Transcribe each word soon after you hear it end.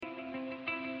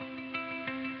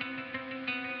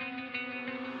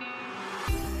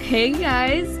Hey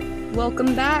guys,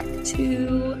 welcome back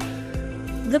to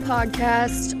the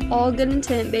podcast, All Good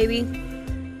Intent, baby.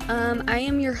 I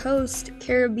am your host,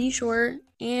 Kara Beshore,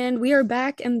 and we are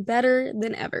back and better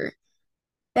than ever.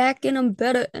 Back and I'm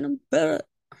better and I'm better.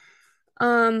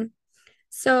 Um,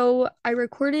 so I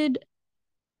recorded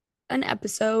an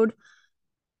episode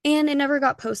and it never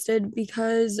got posted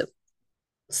because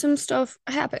some stuff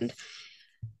happened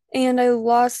and I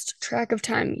lost track of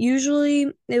time.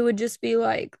 Usually it would just be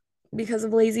like because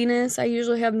of laziness. I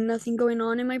usually have nothing going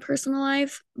on in my personal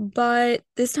life, but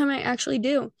this time I actually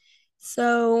do.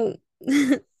 So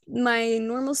my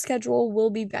normal schedule will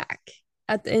be back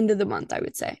at the end of the month, I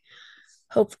would say,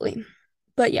 hopefully.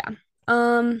 But yeah,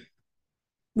 um,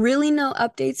 really no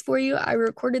updates for you. I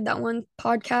recorded that one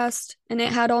podcast and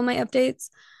it had all my updates.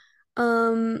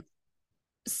 Um,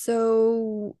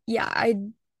 so yeah,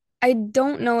 I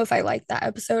don't know if I liked that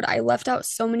episode. I left out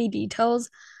so many details.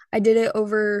 I did it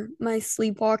over my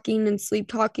sleepwalking and sleep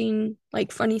talking,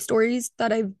 like funny stories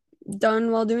that I've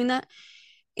done while doing that.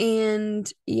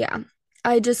 And yeah,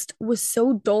 I just was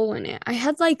so dull in it. I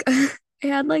had like I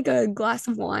had like a glass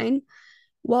of wine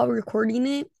while recording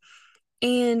it,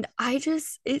 and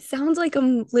it sounds like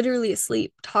I'm literally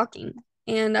asleep talking.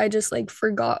 And I just like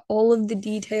forgot all of the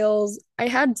details. I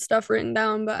had stuff written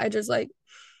down, but I just like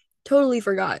totally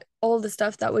forgot all the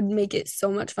stuff that would make it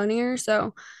so much funnier.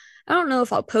 So I don't know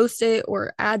if I'll post it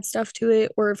or add stuff to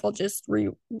it or if I'll just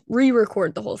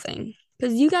re-record the whole thing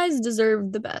because you guys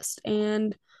deserve the best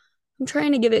and I'm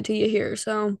trying to give it to you here.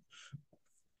 So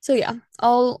yeah,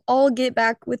 I'll get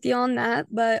back with you on that,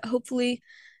 but hopefully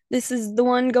this is the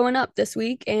one going up this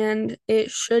week and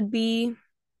it should be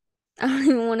I don't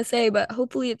even want to say, but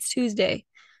hopefully it's Tuesday.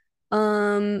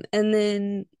 And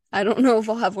then I don't know if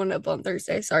I'll have one up on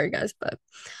Thursday. Sorry guys, but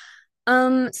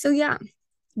so yeah,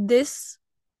 this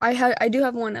I do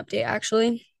have one update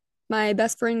actually. My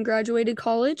best friend graduated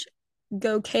college.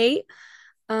 Go Kate.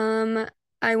 Um,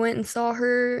 I went and saw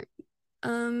her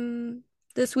um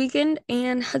this weekend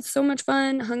and had so much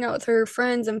fun, hung out with her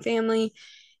friends and family,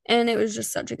 and it was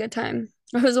just such a good time.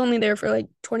 I was only there for like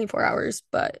 24 hours,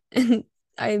 but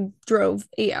I drove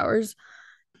 8 hours,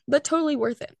 but totally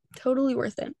worth it. Totally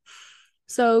worth it.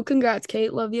 So congrats,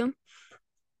 Kate. Love you.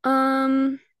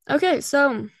 Um, okay,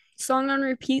 so song on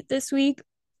repeat this week,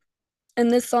 and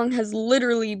this song has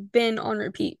literally been on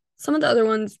repeat. Some of the other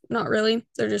ones, not really.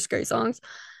 They're just great songs.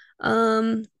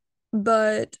 Um,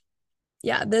 but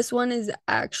yeah, this one is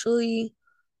actually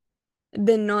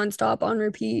been nonstop on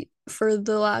repeat for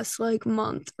the last like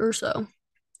month or so.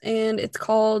 And it's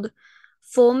called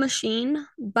Full Machine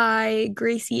by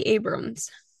Gracie Abrams.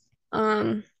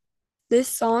 Um, this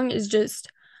song is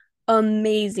just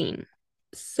amazing.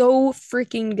 So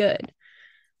freaking good.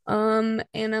 And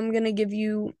I'm gonna give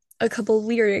you a couple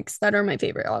lyrics that are my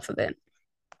favorite off of it.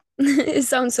 It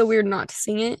sounds so weird not to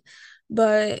sing it,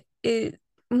 but it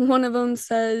one of them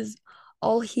says,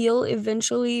 "I'll heal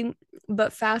eventually,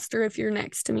 but faster if you're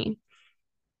next to me."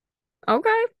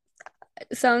 Okay,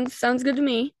 sounds good to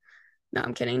me. No,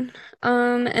 I'm kidding.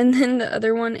 And then the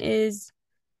other one is,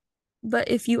 "But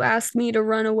if you asked me to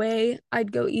run away,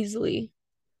 I'd go easily."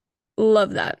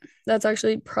 Love that. That's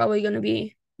actually probably gonna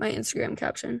be my Instagram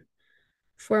caption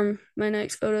for my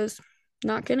next photos.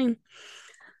 Not kidding.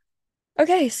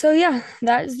 Okay, so yeah,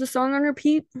 that is the song on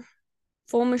repeat.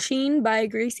 Full Machine by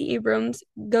Gracie Abrams.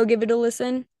 Go give it a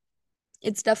listen.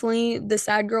 It's definitely the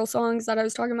sad girl songs that I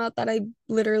was talking about that I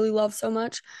literally love so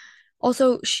much.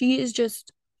 Also, she is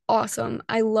just awesome.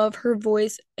 I love her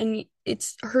voice and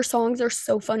it's her songs are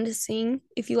so fun to sing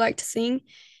if you like to sing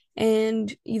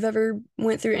and you've ever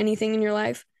went through anything in your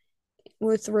life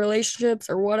with relationships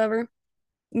or whatever,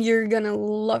 you're gonna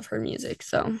love her music.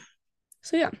 So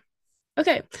yeah.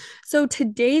 Okay, so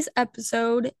today's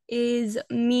episode is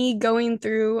me going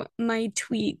through my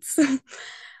tweets.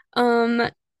 Um,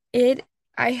 it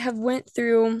I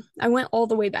went all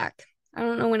the way back. I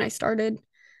don't know when I started.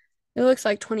 It looks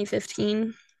like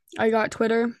 2015. I got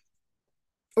Twitter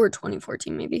or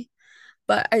 2014 maybe,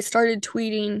 but I started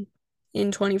tweeting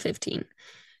in 2015.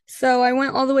 So I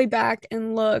went all the way back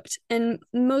and looked, and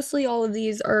mostly all of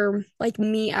these are like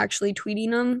me actually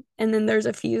tweeting them, and then there's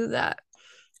a few that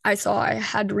I saw I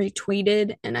had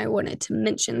retweeted and I wanted to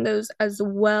mention those as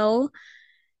well.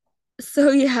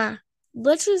 So yeah,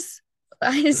 let's just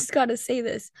I just gotta say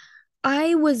this.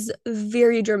 I was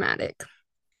very dramatic.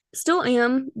 Still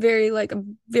am very like a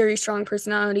very strong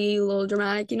personality, a little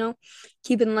dramatic,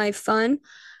 keeping life fun.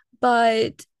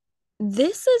 But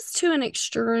this is to an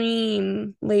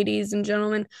extreme, ladies and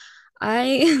gentlemen.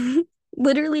 I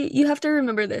literally you have to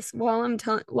remember this while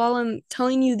I'm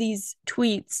telling you these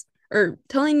tweets. or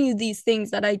telling you these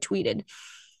things that I tweeted.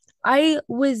 I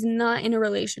was not in a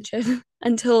relationship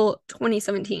until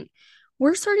 2017.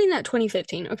 We're starting at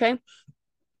 2015, okay?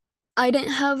 I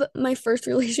didn't have my first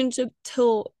relationship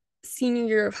till senior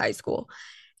year of high school.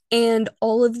 And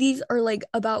all of these are like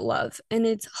about love. And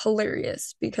it's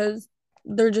hilarious because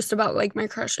they're just about like my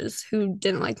crushes who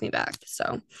didn't like me back.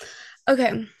 So,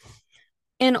 okay.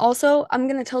 And also, I'm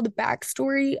going to tell the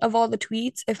backstory of all the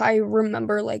tweets if I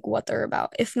remember like what they're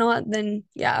about. If not, then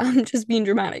yeah, I'm just being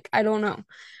dramatic. I don't know.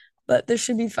 But this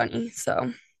should be funny.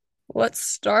 So, let's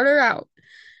start her out.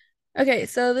 Okay,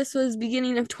 so this was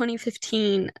beginning of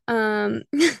 2015.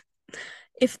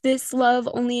 If this love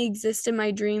only exists in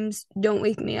my dreams, don't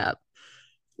wake me up,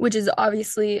 which is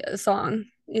obviously a song.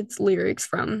 It's lyrics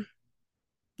from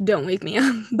Don't Wake Me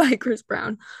Up by Chris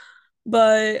Brown.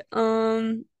 But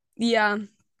yeah,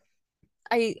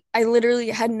 I literally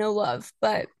had no love,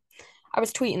 but I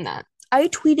was tweeting that. I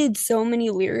tweeted so many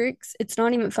lyrics. It's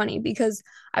not even funny because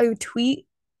I would tweet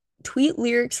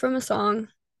lyrics from a song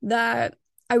that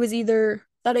I either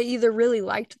really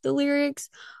liked the lyrics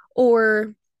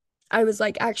or I was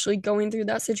like actually going through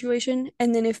that situation.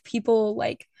 And then if people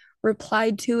like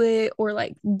replied to it or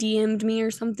like DM'd me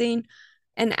or something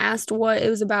and asked what it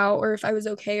was about or if I was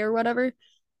okay or whatever,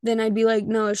 then I'd be like,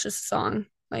 no, it's just a song.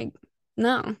 Like,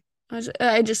 no,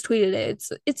 I just tweeted it.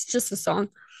 It's just a song.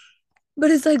 But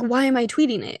it's like, why am I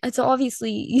tweeting it? It's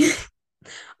obviously,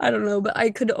 I don't know, but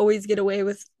I could always get away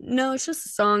with, no, it's just a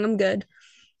song. I'm good.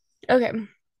 Okay,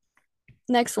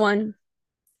 next one.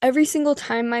 Every single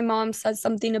time my mom says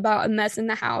something about a mess in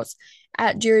the house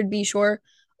at Jared B. Shore,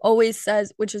 always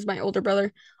says, which is my older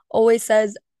brother, always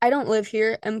says, I don't live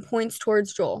here, and points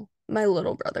towards Joel, my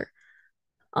little brother.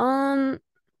 Um,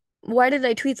 why did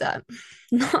I tweet that?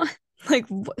 Not like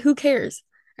who cares?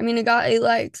 I mean, it got 8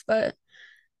 likes, but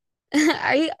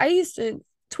I used to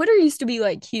Twitter used to be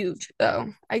like huge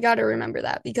though. I gotta remember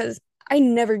that because I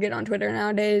never get on Twitter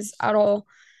nowadays at all.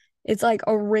 It's like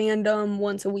a random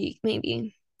once a week,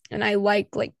 maybe. And I like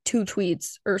two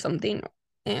tweets or something,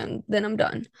 and then I'm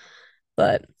done.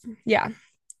 But yeah,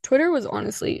 Twitter was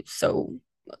honestly so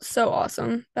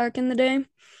awesome back in the day.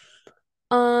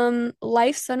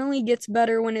 Life suddenly gets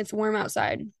better when it's warm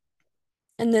outside.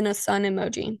 And then a sun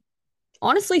emoji.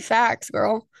 Honestly, facts,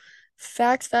 girl.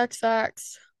 Facts, facts,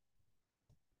 facts.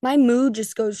 My mood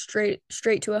just goes straight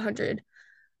to 100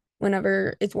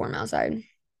 whenever it's warm outside.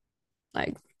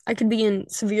 Like I could be in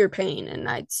severe pain and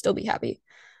I'd still be happy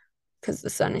because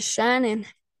the sun is shining.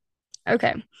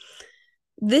 Okay.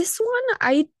 This one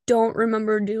I don't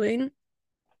remember doing,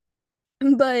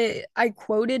 but I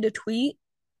quoted a tweet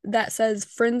that says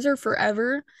friends are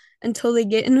forever until they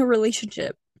get in a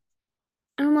relationship.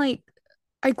 And I'm like,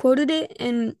 I quoted it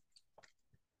and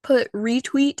put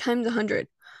retweet times 100.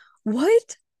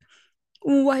 What?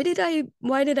 Why did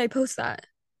I post that?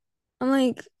 I'm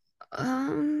like,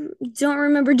 don't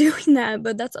remember doing that,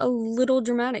 but that's a little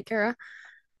dramatic, Kara.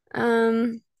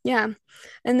 Yeah.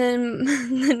 And then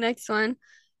the next one,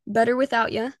 Better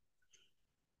Without You.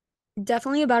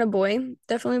 Definitely about a boy,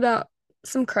 definitely about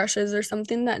some crushes or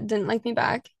something that didn't like me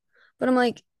back. But I'm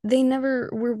like, they never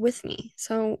were with me.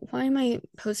 So why am I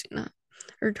posting that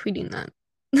or tweeting that?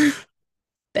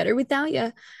 Better Without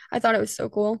You. I thought it was so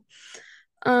cool.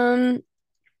 Um,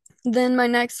 then my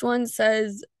next one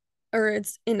says, or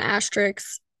it's in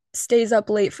asterisks, stays up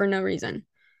late for no reason.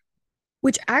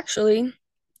 Which actually,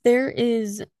 there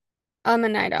is, I'm a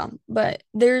night owl, but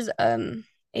there's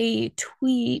a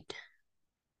tweet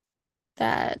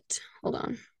that, hold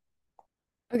on.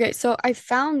 Okay, so I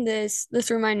found this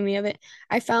reminded me of it.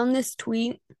 I found this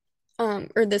tweet,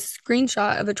 or this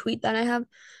screenshot of a tweet that I have.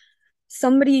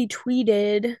 Somebody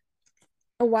tweeted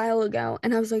a while ago,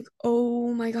 and I was like,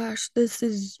 oh my gosh,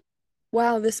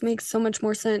 wow, this makes so much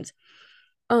more sense.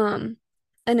 Um,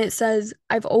 and it says,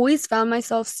 I've always found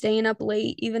myself staying up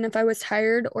late, even if I was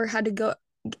tired or had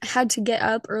to get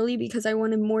up early because I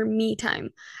wanted more me time.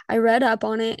 I read up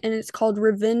on it and it's called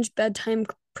revenge bedtime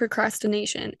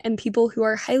procrastination. And people who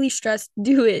are highly stressed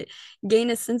do it, gain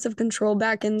a sense of control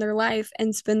back in their life,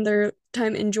 and spend their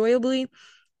time enjoyably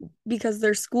because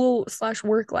their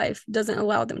school/work life doesn't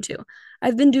allow them to.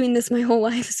 I've been doing this my whole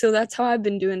life, so that's how I've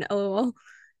been doing, LOL.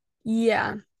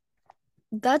 Yeah,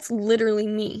 that's literally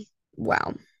me.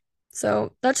 Wow.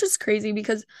 So that's just crazy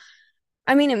because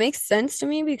I mean, it makes sense to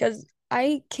me because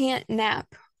I can't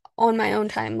nap on my own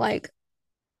time. Like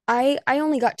I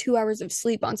only got 2 hours of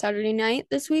sleep on Saturday night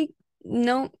this week.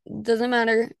 No, doesn't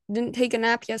matter. Didn't take a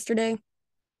nap yesterday.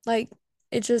 Like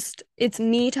it's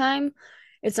me time.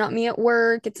 It's not me at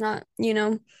work. It's not.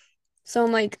 So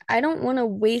I'm like, I don't want to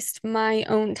waste my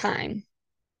own time.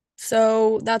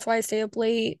 So that's why I stay up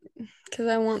late because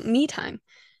I want me time.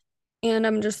 And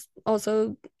I'm just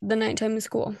also the nighttime is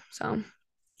cool. So,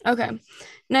 okay.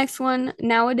 Next one.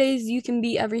 Nowadays, you can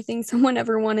be everything someone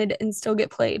ever wanted and still get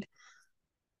played.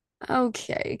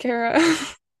 Okay, Kara.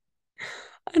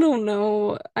 I don't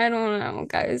know. I don't know,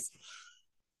 guys.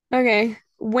 Okay.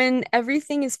 When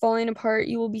everything is falling apart,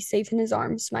 you will be safe in his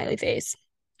arms. Smiley face.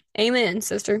 Amen,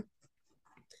 sister.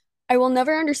 I will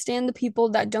never understand the people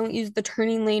that don't use the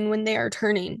turning lane when they are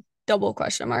turning. Double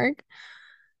question mark.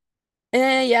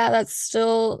 Yeah, that's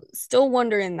still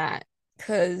wondering that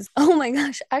because oh my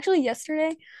gosh, actually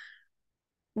yesterday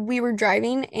we were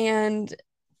driving and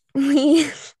we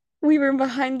we were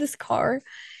behind this car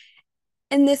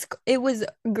and this it was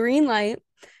green light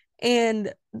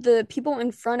and the people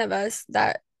in front of us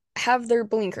that have their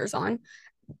blinkers on,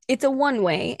 it's a one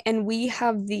way and we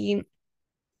have the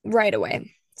right of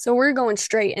way. So we're going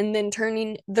straight and then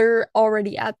turning, they're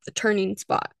already at the turning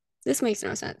spot. This makes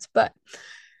no sense, but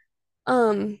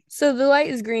so the light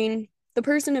is green. The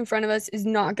person in front of us is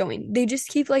not going. They just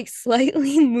keep like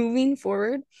slightly moving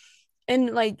forward. And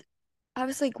like I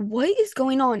was like, what is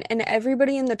going on? And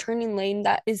everybody in the turning lane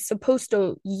that is supposed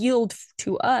to yield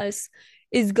to us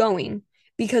is going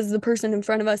because the person in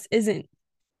front of us isn't.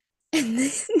 And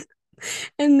then,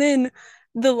 and then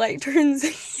the light turns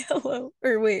yellow.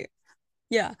 Or wait,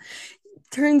 yeah,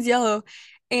 turns yellow.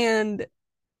 And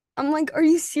I'm like, are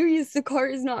you serious? The car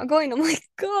is not going. I'm like,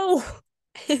 go.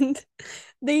 And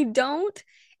they don't.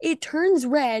 It turns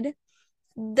red.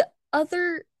 The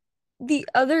other the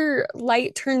other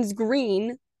light turns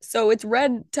green, so it's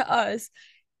red to us,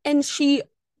 and she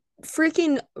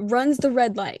freaking runs the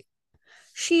red light.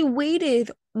 She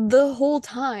waited the whole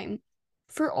time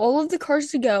for all of the cars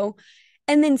to go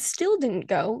and then still didn't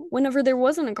go whenever there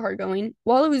wasn't a car going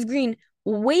while it was green,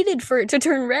 waited for it to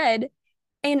turn red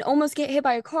and almost get hit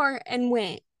by a car and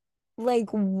went. Like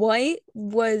what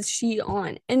was she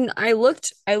on? And I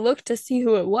looked to see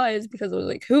who it was because I was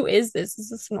like, who is this? Is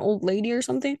this an old lady or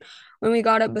something? When we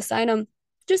got up beside them,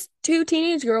 just two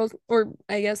teenage girls, or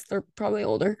I guess they're probably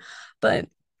older, but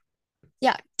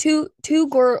yeah, two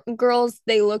girls.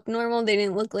 They looked normal. They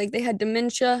didn't look like they had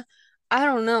dementia. I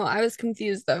don't know. I was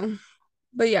confused though.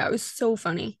 But yeah, it was so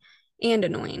funny and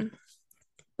annoying.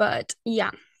 But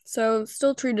yeah, so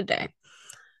still true today.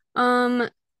 Um,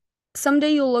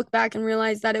 Someday you'll look back and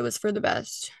realize that it was for the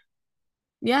best.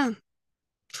 Yeah,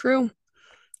 true.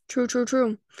 True, true,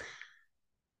 true.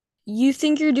 You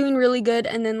think you're doing really good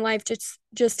and then life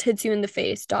just hits you in the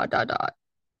face. Dot dot dot.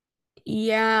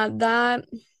 Yeah,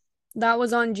 that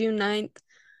was on June 9th,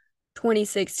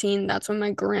 2016. That's when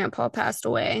my grandpa passed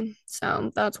away.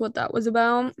 So that's what that was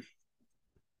about.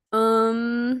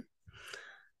 Um,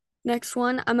 Next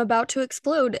one, I'm about to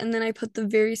explode, and then I put the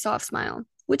very soft smile,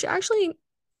 which actually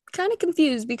kind of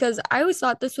confused because I always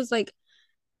thought this was like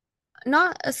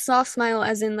not a soft smile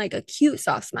as in like a cute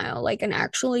soft smile, like an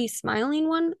actually smiling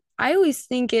one. I always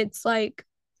think it's like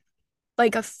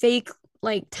a fake,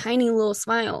 like tiny little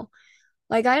smile.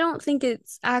 Like I don't think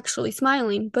it's actually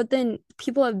smiling, but then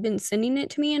people have been sending it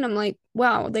to me and I'm like,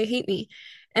 wow, they hate me.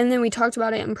 And then we talked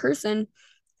about it in person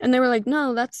and they were like,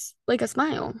 no, that's like a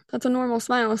smile. That's a normal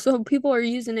smile. So people are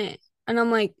using it. And I'm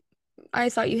like, I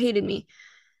thought you hated me.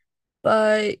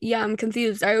 But yeah, I'm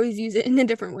confused. I always use it in a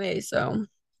different way. So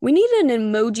we need an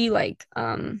emoji like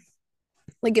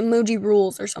emoji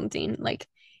rules or something. Like,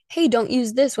 hey, don't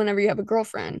use this whenever you have a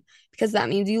girlfriend because that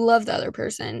means you love the other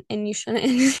person and you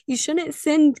shouldn't you shouldn't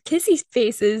send kissy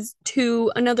faces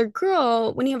to another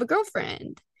girl when you have a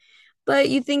girlfriend. But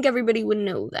you think everybody would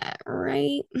know that,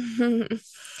 right?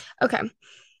 Okay.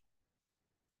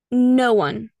 No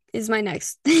one is my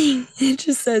next thing. It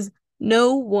just says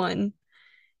no one.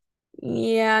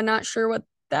 Yeah, not sure what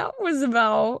that was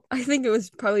about. I think it was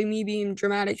probably me being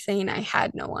dramatic saying I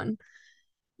had no one.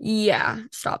 Yeah,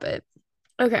 stop it.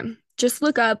 Okay, just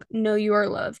look up, know you are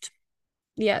loved.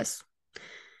 Yes.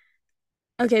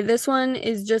 Okay, this one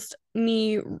is just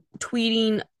me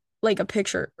tweeting like a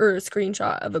picture or a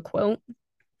screenshot of a quote.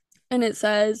 And it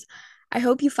says, I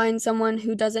hope you find someone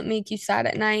who doesn't make you sad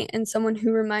at night and someone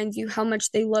who reminds you how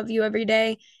much they love you every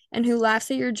day and who laughs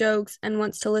at your jokes and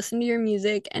wants to listen to your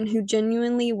music and who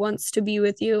genuinely wants to be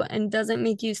with you and doesn't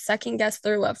make you second guess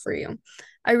their love for you.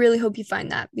 I really hope you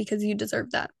find that because you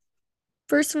deserve that.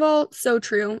 First of all, so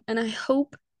true. And I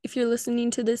hope if you're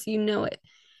listening to this, you know it.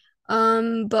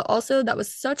 But also that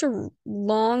was such a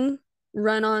long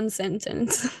run-on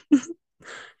sentence.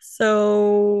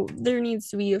 So there needs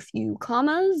to be a few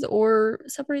commas or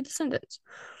separate the sentence.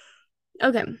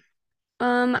 Okay.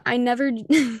 I never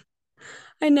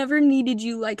I never needed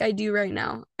you like I do right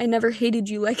now. I never hated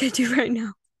you like I do right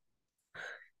now.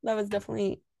 That was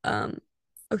definitely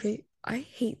okay. I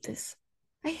hate this.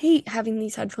 I hate having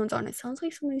these headphones on. It sounds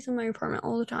like somebody's in my apartment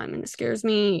all the time and it scares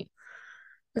me.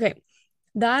 Okay.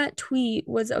 That tweet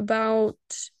was about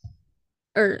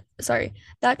or sorry,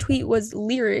 that tweet was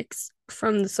lyrics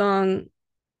from the song.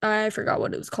 I forgot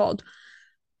what it was called,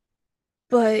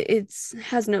 but it's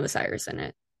has Noah Cyrus in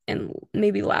it and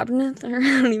maybe Labyrinth, or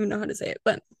I don't even know how to say it.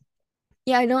 But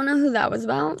yeah, I don't know who that was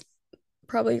about.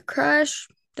 Probably a crush.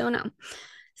 Don't know.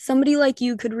 Somebody like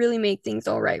you could really make things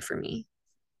all right for me.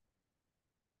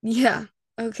 Yeah.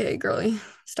 Okay, girly.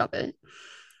 Stop it.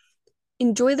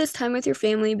 Enjoy this time with your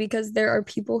family because there are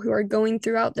people who are going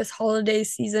throughout this holiday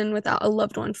season without a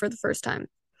loved one for the first time.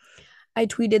 I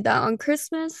tweeted that on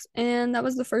Christmas, and that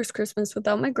was the first Christmas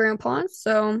without my grandpa.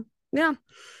 So, yeah.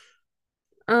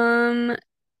 Um,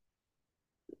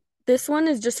 this one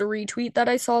is just a retweet that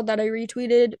I saw that I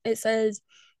retweeted. It says,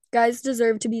 guys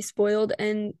deserve to be spoiled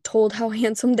and told how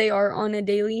handsome they are on a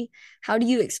daily. How do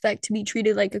you expect to be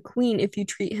treated like a queen if you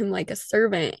treat him like a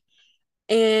servant?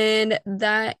 And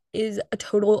that is a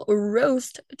total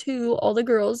roast to all the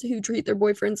girls who treat their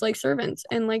boyfriends like servants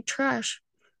and like trash.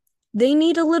 They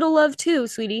need a little love too,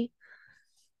 sweetie.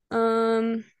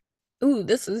 Um, Ooh,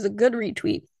 this is a good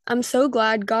retweet. I'm so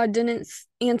glad God didn't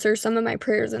answer some of my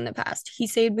prayers in the past. He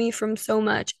saved me from so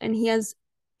much and he has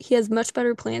much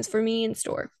better plans for me in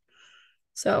store.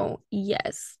 So,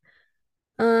 yes.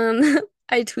 Um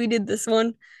I tweeted this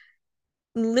one.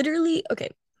 Literally, okay.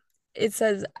 It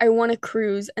says I want to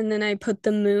cruise and then I put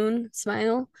the moon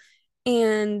smile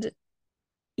and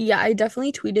yeah, I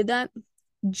definitely tweeted that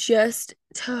just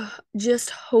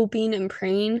hoping and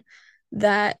praying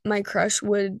that my crush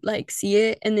would like see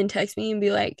it and then text me and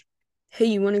be like, "Hey,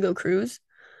 you want to go cruise?"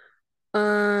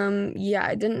 Yeah,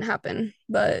 it didn't happen,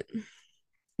 but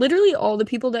literally all the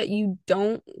people that you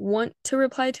don't want to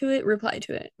reply to it.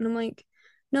 And I'm like,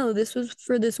 "No, this was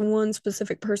for this one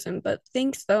specific person, but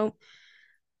thanks though."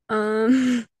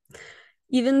 Um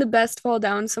Even the best fall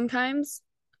down sometimes.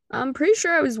 I'm pretty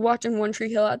sure I was watching One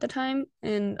Tree Hill at the time,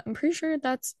 and I'm pretty sure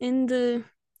that's in the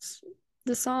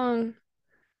song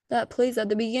that plays at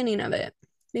the beginning of it.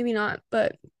 Maybe not,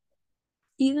 but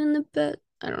even the best,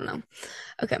 I don't know.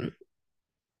 Okay.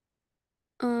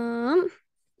 Um,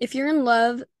 if you're in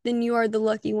love, then you are the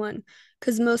lucky one,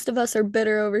 because most of us are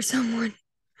bitter over someone.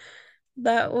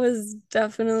 That was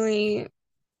definitely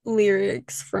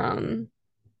lyrics from,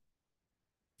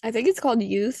 I think it's called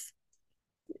Youth,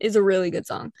 is a really good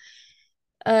song.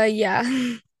 Yeah.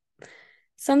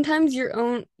 Sometimes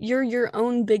you're your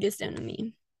own biggest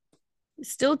enemy.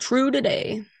 Still true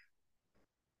today.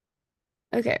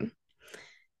 Okay.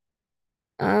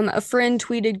 A friend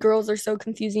tweeted, "Girls are so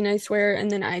confusing, I swear," and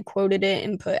then I quoted it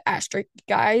and put asterisk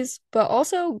guys, but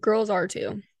also girls are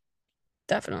too.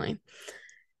 Definitely.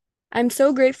 I'm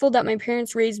so grateful that my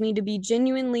parents raised me to be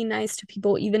genuinely nice to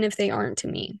people, even if they aren't to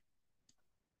me.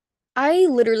 I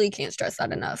literally can't stress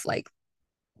that enough. Like,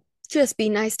 just be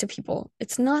nice to people.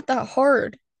 It's not that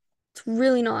hard. It's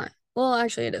really not. Well,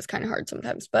 actually, it is kind of hard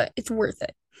sometimes, but it's worth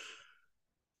it.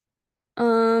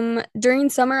 During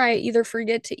summer, I either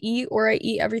forget to eat or I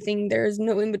eat everything. There's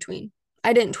no in between.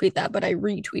 I didn't tweet that, but I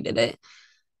retweeted it.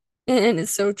 And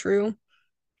it's so true.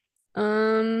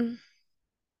 Um,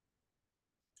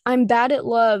 I'm bad at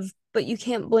love, but you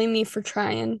can't blame me for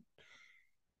trying.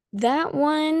 That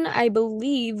one, I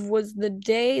believe, was the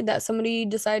day that somebody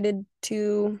decided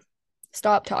to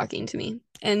stop talking to me.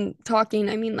 And talking,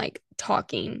 I mean like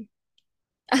talking.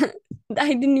 I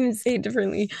didn't even say it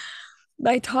differently.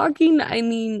 By talking, I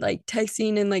mean like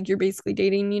texting and like you're basically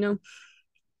dating, you know?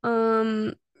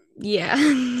 Um, yeah.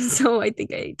 So I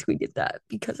think I tweeted that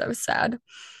because I was sad.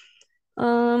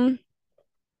 Um,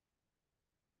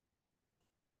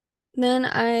 then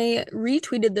I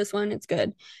retweeted this one. It's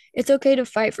good. It's okay to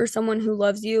fight for someone who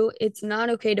loves you. It's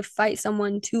not okay to fight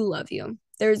someone to love you.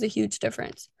 There's a huge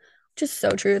difference. Just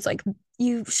so true. It's like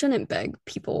you shouldn't beg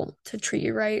people to treat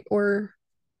you right or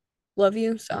love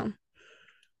you. So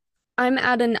I'm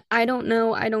at an I don't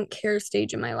know, I don't care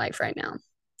stage in my life right now.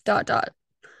 Dot dot.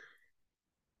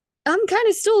 I'm kind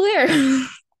of still there.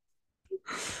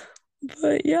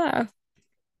 But yeah.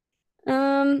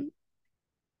 Um,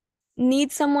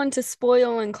 need someone to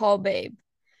spoil and call babe.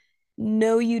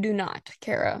 No, you do not,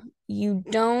 Kara. You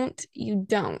don't. You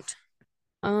don't.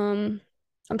 Um,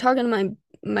 I'm talking to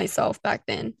myself back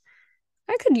then.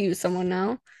 I could use someone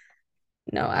now.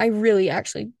 No, I really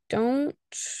actually don't.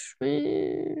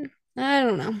 I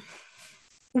don't know.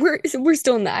 We're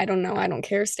still in the I don't know, I don't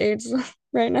care stage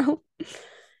right now.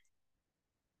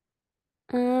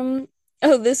 Um,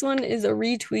 oh, this one is a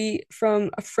retweet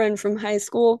from a friend from high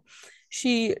school.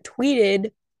 She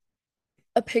tweeted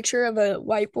a picture of a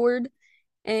whiteboard.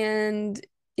 And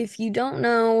if you don't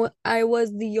know, I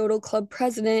was the Yodel Club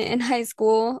president in high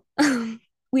school.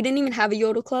 We didn't even have a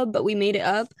Yodel Club, but we made it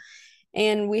up.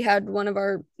 And we had one of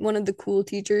the cool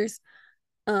teachers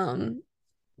um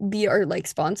be our like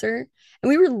sponsor. And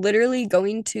we were literally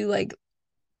going to like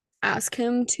ask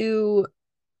him to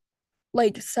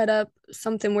like set up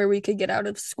something where we could get out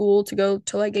of school to go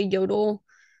to like a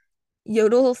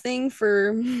yodel thing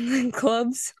for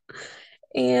clubs.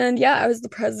 And yeah, I was the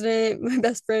president. My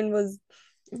best friend was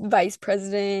vice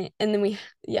president. And then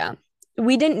yeah,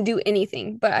 we didn't do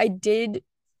anything, but I did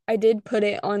put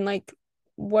it on like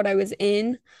what I was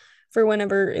in for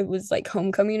whenever it was like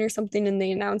homecoming or something and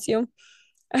they announce you.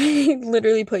 I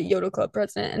literally put Yodel Club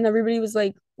president and everybody was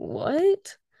like,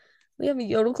 what? We have a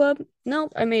Yodel Club?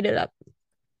 Nope, I made it up.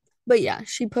 But yeah,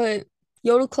 she put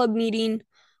Yodel Club meeting,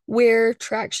 wear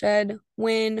track shed,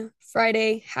 win,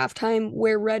 Friday, halftime,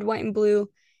 wear red, white, and blue,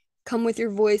 come with your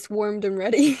voice warmed and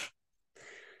ready.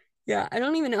 Yeah, I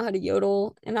don't even know how to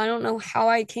yodel, and I don't know how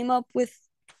I came up with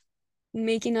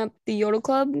making up the Yodel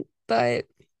Club, but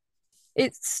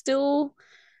it's still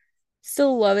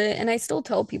love it. And I still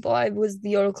tell people I was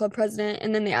the Yodel Club president,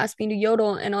 and then they ask me to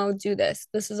yodel, and I'll do this.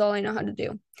 This is all I know how to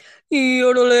do.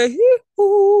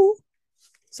 Yodel.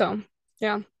 So,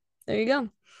 yeah, there you go.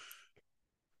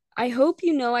 I hope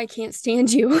you know I can't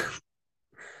stand you.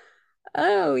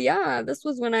 Oh, yeah, this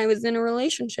was when I was in a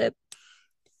relationship.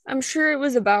 I'm sure it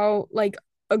was about like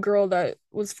a girl that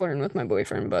was flirting with my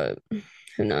boyfriend, but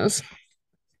who knows?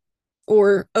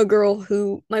 Or a girl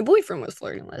who my boyfriend was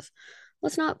flirting with.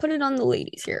 Let's not put it on the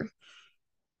ladies here.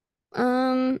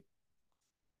 Um,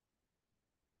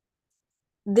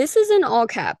 this is in all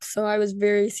caps, so I was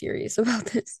very serious about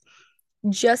this.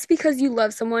 Just because you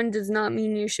love someone does not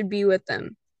mean you should be with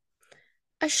them.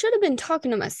 I should have been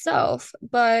talking to myself,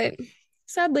 but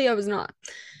sadly I was not.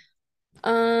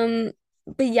 Um,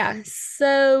 but yeah,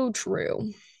 so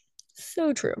true.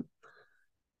 So true.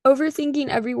 Overthinking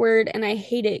every word, and I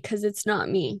hate it because it's not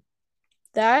me.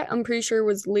 That I'm pretty sure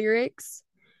was lyrics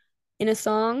in a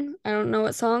song. I don't know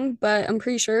what song, but I'm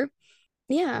pretty sure.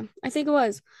 Yeah, I think it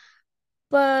was.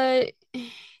 But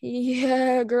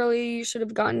yeah, girly, you should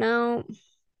have gotten out.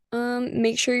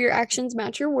 Make sure your actions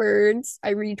match your words.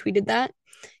 I retweeted that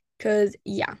because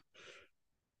yeah.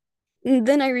 And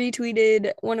then I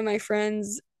retweeted one of my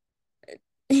friends.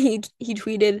 He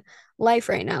tweeted life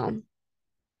right now.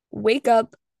 Wake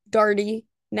up, Darty,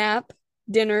 nap,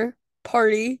 dinner,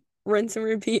 party, rinse and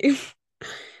repeat.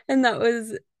 And that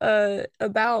was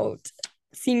about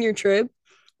senior trip.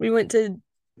 We went to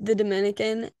the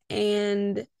Dominican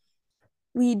and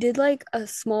we did like a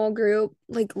small group,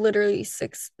 like literally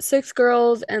six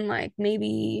girls and like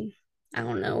maybe I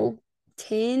don't know,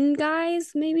 10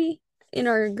 guys maybe in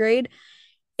our grade.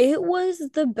 It was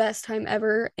the best time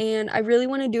ever and I really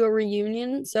want to do a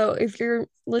reunion. So if you're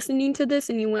listening to this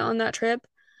and you went on that trip,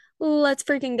 let's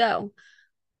freaking go.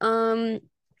 Um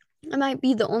I might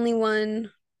be the only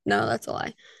one. No, that's a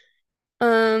lie.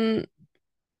 Um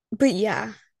but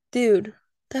yeah, dude,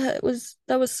 that was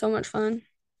so much fun.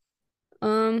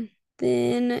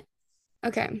 Then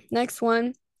okay, next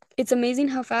one. It's amazing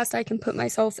how fast I can put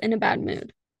myself in a bad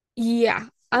mood. Yeah,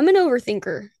 I'm an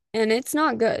overthinker and it's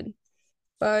not good,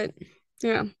 but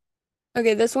yeah.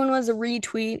 Okay, this one was a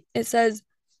retweet. It says,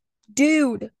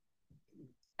 dude,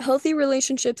 healthy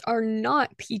relationships are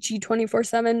not peachy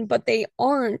 24/7, but they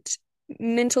aren't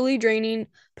mentally draining,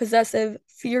 possessive,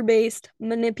 fear-based,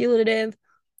 manipulative,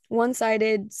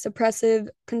 one-sided, suppressive,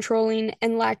 controlling,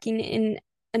 and lacking in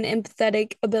an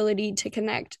empathetic ability to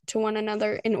connect to one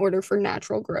another in order for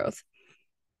natural growth.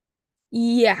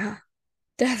 Yeah,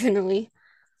 definitely.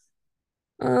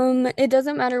 It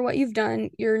doesn't matter what you've done,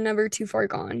 you're never too far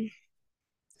gone.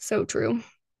 So true.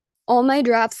 All my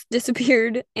drafts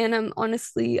disappeared, and I'm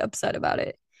honestly upset about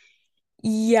it.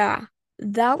 Yeah,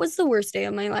 that was the worst day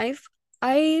of my life.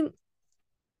 I,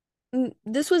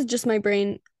 this was just my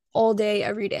brain all day,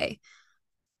 every day,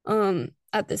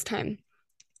 at this time.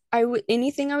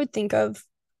 Anything I would think of,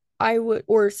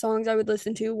 or songs I would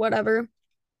listen to, whatever,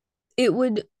 it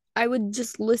would, I would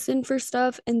just listen for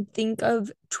stuff and think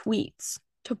of tweets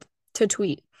to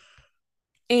tweet.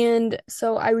 And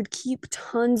so I would keep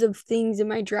tons of things in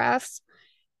my drafts.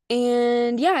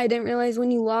 And yeah, I didn't realize when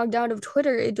you logged out of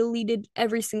Twitter, it deleted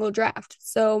every single draft.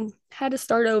 So had to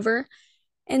start over.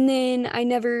 And then I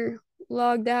never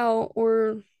logged out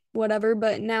or whatever,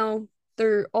 but now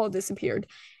they're all disappeared.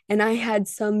 And I had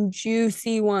some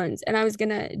juicy ones and I was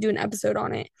gonna do an episode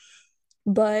on it.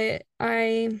 But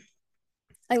I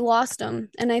lost them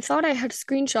and I thought I had a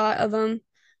screenshot of them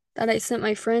that I sent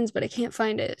my friends, but I can't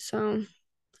find it. So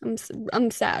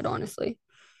I'm sad, honestly.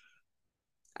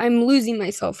 I'm losing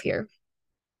myself here.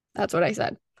 That's what I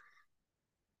said.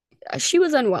 She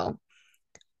was unwell.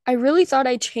 I really thought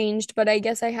I changed, but I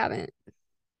guess I haven't.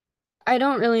 I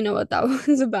don't really know what that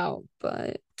was about,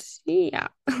 but yeah.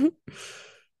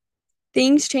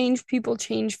 Things change, people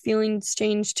change, feelings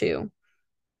change too.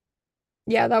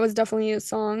 Yeah, that was definitely a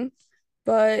song,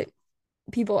 but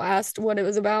people asked what it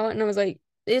was about, and I was like,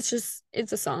 it's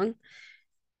a song.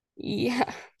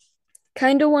 Yeah.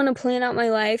 Kind of want to plan out my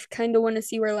life, kind of want to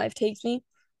see where life takes me.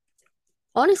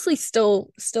 Honestly,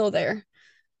 still there.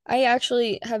 I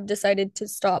actually have decided to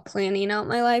stop planning out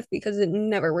my life because it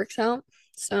never works out.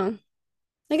 So,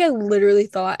 like I literally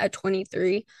thought at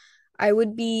 23 I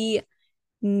would be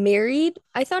married.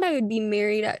 I thought I would be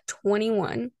married at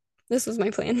 21. This was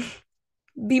my plan.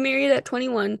 Be married at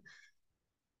 21,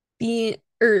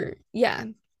 yeah,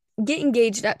 get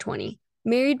engaged at 20,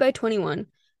 married by 21,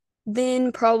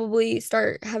 then probably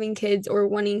start having kids or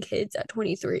wanting kids at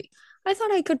 23. I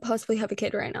thought I could possibly have a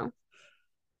kid right now.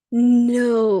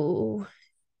 No,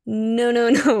 no, no,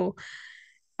 no.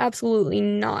 Absolutely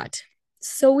not.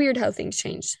 So weird how things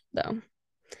change, though.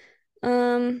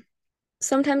 Um,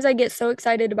 Sometimes I get so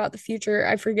excited about the future,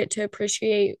 I forget to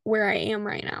appreciate where I am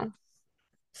right now.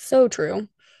 So true.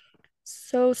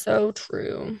 So, so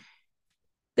true.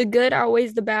 The good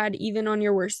outweighs the bad, even on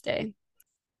your worst day.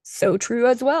 So true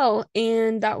as well.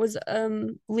 And that was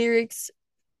lyrics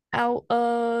out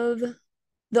of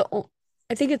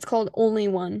I think it's called Only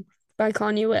One by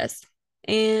Kanye West.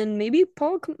 And maybe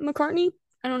Paul McCartney.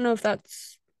 I don't know if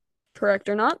that's correct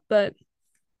or not, but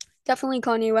definitely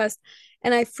Kanye West.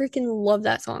 And I freaking love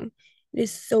that song. It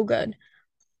is so good.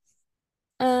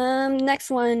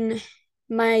 Next one,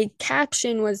 my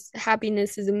caption was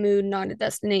happiness is a mood, not a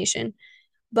destination.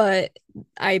 But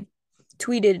I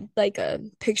tweeted like a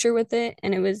picture with it,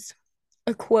 and it was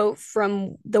a quote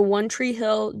from the One Tree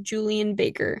Hill Julian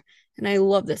Baker. And I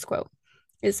love this quote.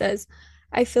 It says,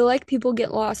 I feel like people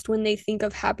get lost when they think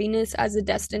of happiness as a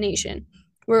destination.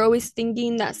 We're always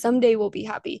thinking that someday we'll be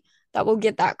happy, that we'll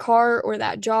get that car or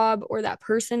that job or that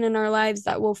person in our lives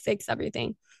that will fix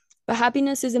everything. But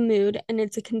happiness is a mood and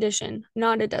it's a condition,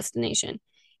 not a destination.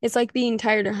 It's like being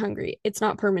tired or hungry. It's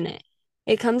not permanent.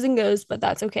 It comes and goes, but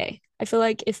that's okay. I feel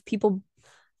like if people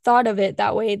thought of it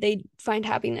that way, they'd find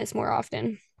happiness more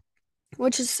often,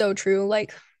 which is so true.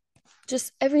 Like,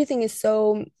 just everything is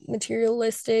so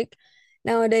materialistic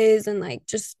nowadays, and like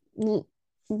just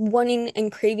wanting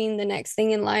and craving the next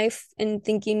thing in life and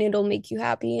thinking it'll make you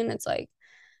happy. And it's like,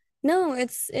 no,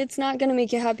 it's not gonna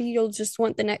make you happy. You'll just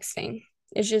want the next thing.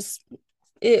 It's just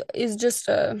it is just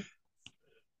a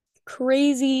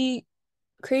crazy,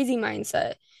 crazy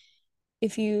mindset.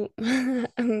 If you,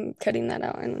 I'm cutting that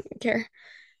out. I don't care.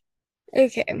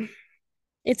 Okay.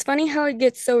 It's funny how it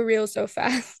gets so real so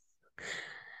fast.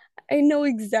 I know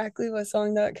exactly what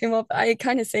song that came up. I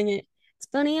kind of sang it. It's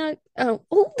funny how,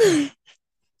 oh,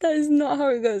 that is not how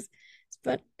it goes.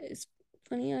 It's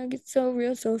funny how it gets so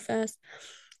real so fast.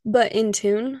 But in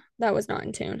tune, that was not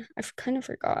in tune. Kind of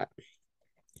forgot.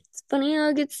 It's funny how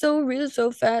it gets so real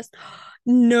so fast.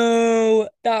 No,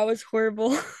 that was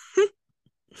horrible.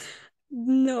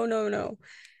 No, no, no.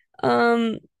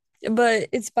 Um, but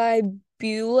it's by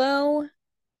Bulow,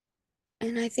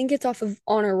 and I think it's off of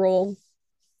On a Roll.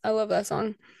 I love that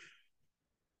song.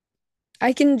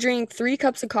 I can drink 3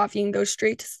 cups of coffee and go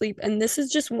straight to sleep, and this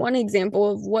is just one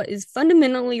example of what is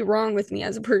fundamentally wrong with me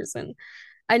as a person.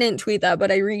 I didn't tweet that,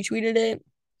 but I retweeted it.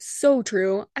 So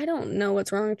true. I don't know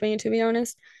what's wrong with me, to be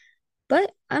honest, but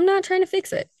I'm not trying to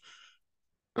fix it.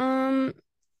 Um,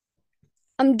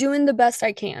 I'm doing the best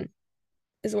I can,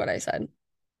 is what I said.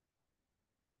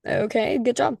 Okay,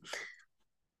 good job.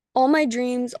 All my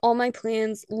dreams, all my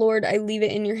plans, Lord, I leave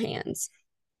it in your hands.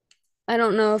 I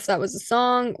don't know if that was a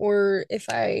song or if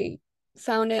I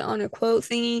found it on a quote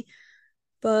thingy,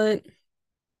 but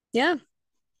yeah,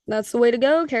 that's the way to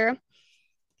go, Kara.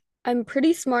 I'm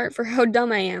pretty smart for how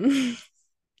dumb I am.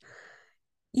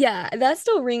 Yeah, that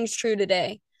still rings true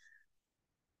today.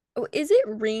 Oh, is it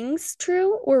rings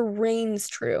true or reigns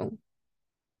true?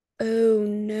 Oh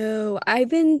no. I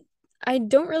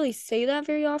don't really say that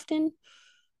very often.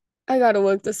 I gotta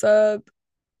look this up.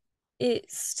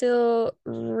 It still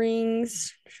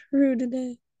rings true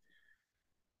today.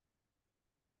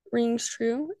 Rings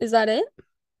true. Is that it?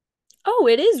 Oh,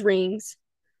 it is rings.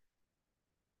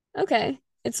 Okay.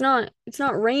 It's not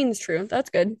reigns true. That's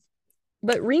good.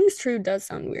 But rings true does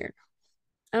sound weird.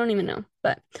 I don't even know.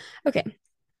 But okay.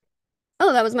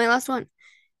 Oh, that was my last one.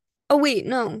 Oh wait,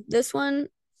 no. This one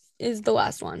is the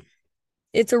last one.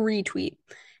 It's a retweet.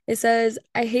 It says,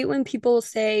 I hate when people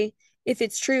say if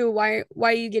it's true, why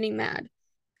are you getting mad?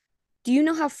 Do you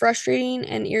know how frustrating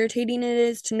and irritating it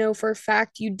is to know for a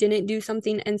fact you didn't do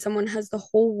something and someone has the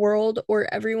whole world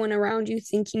or everyone around you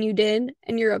thinking you did,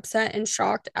 and you're upset and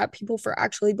shocked at people for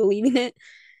actually believing it?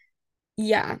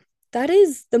 Yeah, that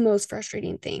is the most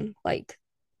frustrating thing. Like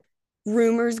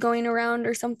rumors going around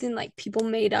or something like people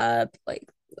made up, like,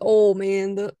 oh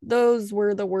man, those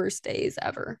were the worst days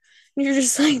ever. And you're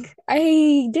just like,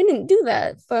 I didn't do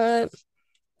that, but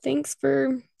thanks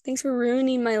for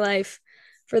ruining my life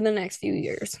for the next few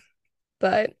years.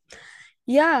 But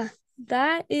yeah,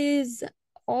 that is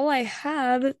all I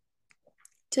have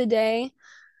today.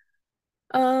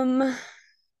 Um,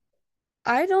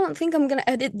 I don't think I'm gonna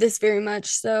edit this very much,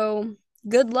 so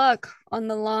good luck on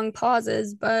the long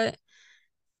pauses, but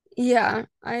yeah,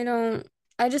 I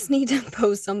just need to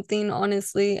post something,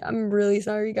 honestly. I'm really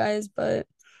sorry, guys, but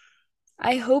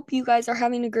I hope you guys are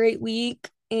having a great week,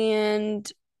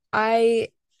 and I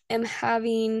am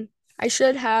having, I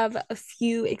should have a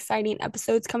few exciting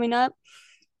episodes coming up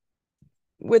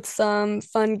with some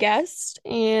fun guests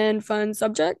and fun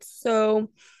subjects. So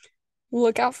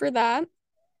look out for that.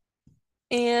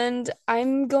 And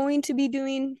I'm going to be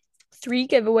doing 3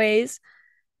 giveaways.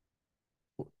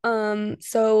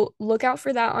 So look out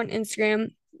for that on Instagram.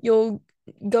 You'll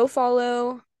go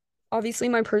follow, obviously,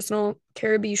 my personal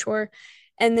Cara B Shore,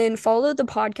 and then follow the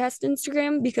podcast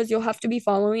Instagram because you'll have to be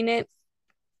following it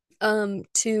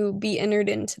to be entered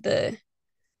into the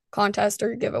contest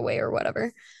or giveaway or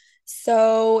whatever.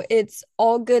 So it's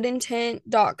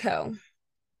allgoodintent.co.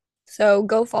 So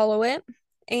go follow it.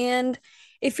 And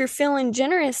if you're feeling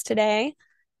generous today,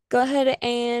 go ahead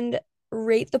and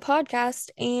rate the podcast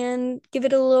and give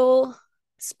it a little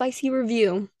spicy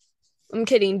review. I'm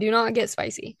kidding. Do not get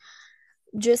spicy.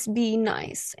 Just be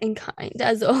nice and kind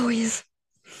as always.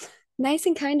 Nice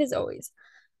and kind as always.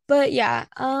 But yeah,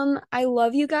 I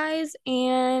love you guys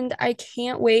and I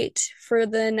can't wait for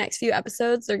the next few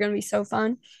episodes. They're going to be so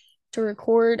fun to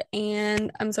record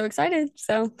and I'm so excited.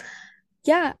 So,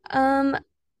 yeah,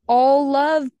 all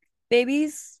love,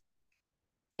 babies,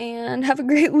 and have a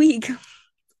great week.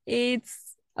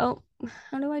 It's, oh,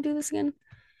 how do I do this again?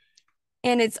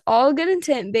 And it's all good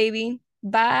intent, baby.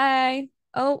 Bye.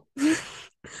 Oh,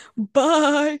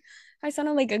 bye. I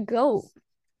sounded like a goat.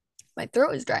 My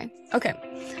throat is dry. Okay.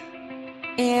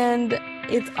 And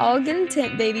it's all good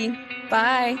intent, baby.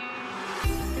 Bye.